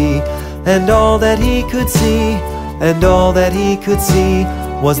could see. And all that he could see, and all that he could see,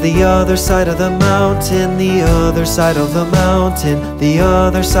 was the other side of the mountain, the other side of the mountain, the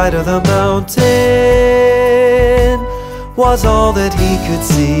other side of the mountain, was all that he could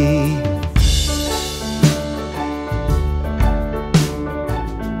see.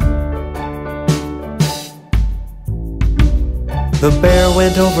 The bear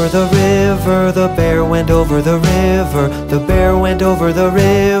went over the river. The bear went over the river. The bear went over the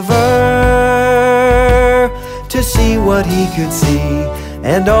river to see what he could see.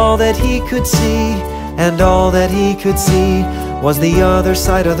 And all that he could see, and all that he could see, was the other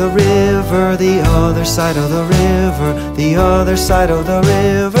side of the river, the other side of the river, the other side of the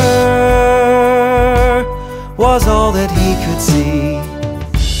river, was all that he could see.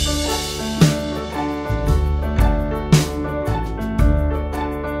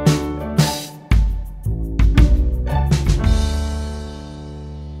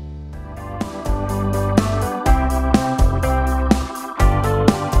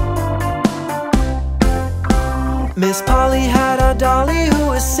 Miss Polly had a dolly who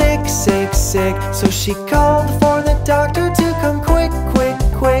was sick, sick, sick. So she called for the doctor to come quick, quick,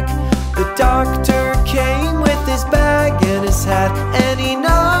 quick. The doctor came with his bag and his hat, and he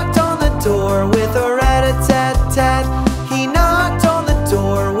knocked on the door with a rat-a-tat-tat. He knocked on the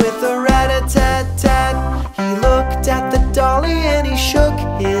door with a rat-a-tat-tat. He looked at the dolly and he shook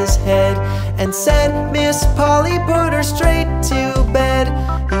his head and said, Miss Polly, put her straight to bed.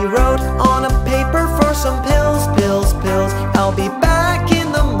 He wrote on a paper for some pills, pills, pills. I'll be back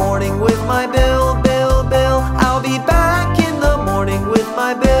in the morning with my bill, bill, bill. I'll be back in the morning with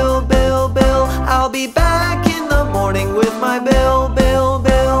my bill, bill, bill. I'll be back in the morning with my bill, bill,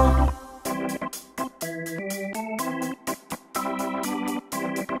 bill.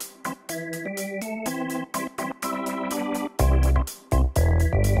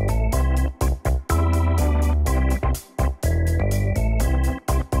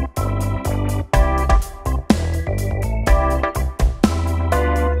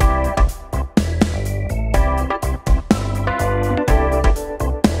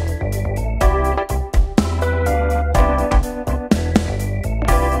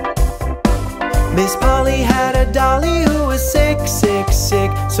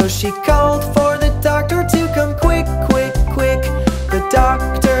 So she called for the doctor to come quick, quick, quick. The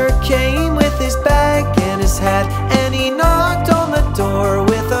doctor came with his bag and his hat, and he knocked on the door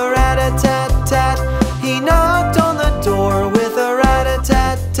with a rat-a-tat-tat. He knocked on the door with a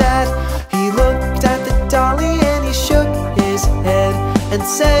rat-a-tat-tat. He looked at the dolly and he shook his head and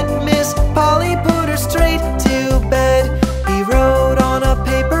said, "Miss Polly, put her straight to bed." He wrote on a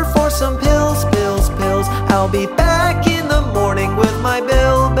paper for some pills, pills, pills. "I'll be back in the morning with my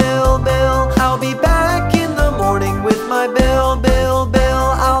bill, bill, bill. I'll be back in the morning with my bill, bill, bill.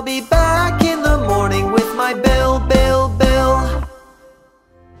 I'll be back in the morning with my bill, bill, bill."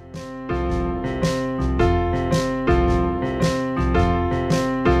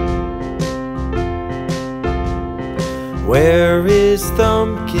 Where is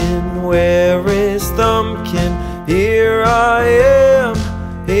Thumbkin? Where is Thumbkin? Here I am,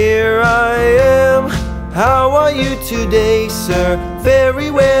 here I am. How are you today, sir? Very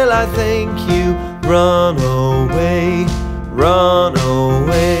well, I thank you. Run away, run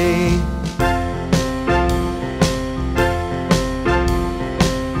away.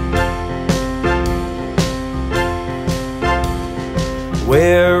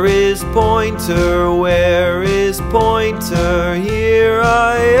 Where is Pointer? Where is Pointer? Here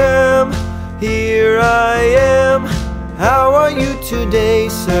I am, here I am. How are you today,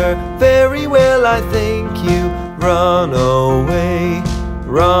 sir? Very well, I thank you. Run away,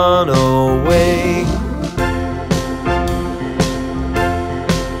 run away.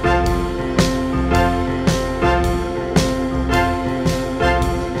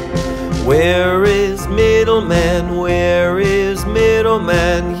 Where is Middleman? Where is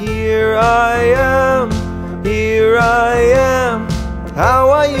Middleman? Here I am, here I am. How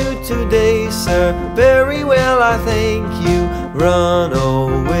are you today, sir? Very well, I thank you. Run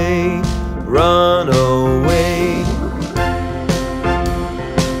away, run away.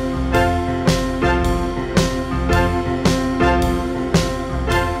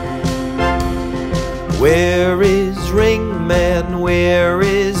 Where is Ringman? Where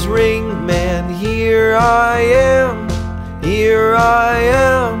is Ringman? Here I am, here I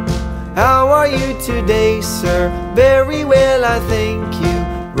am. How are you today, sir? Very well, I thank you.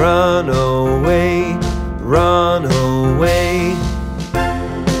 Run away, run away.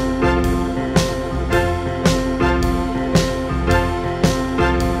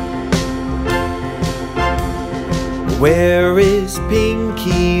 Where is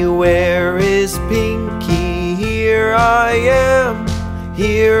Pinky? Where is Pinky? Here I am,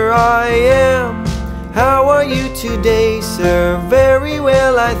 here I am. How are you today, sir? Very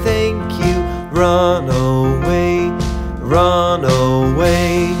well, I thank you. Run away, run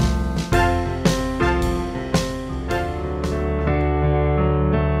away.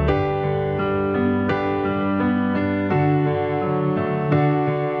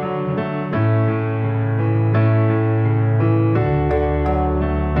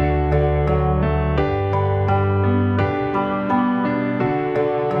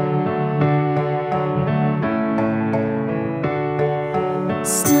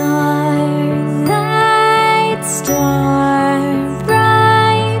 Stop.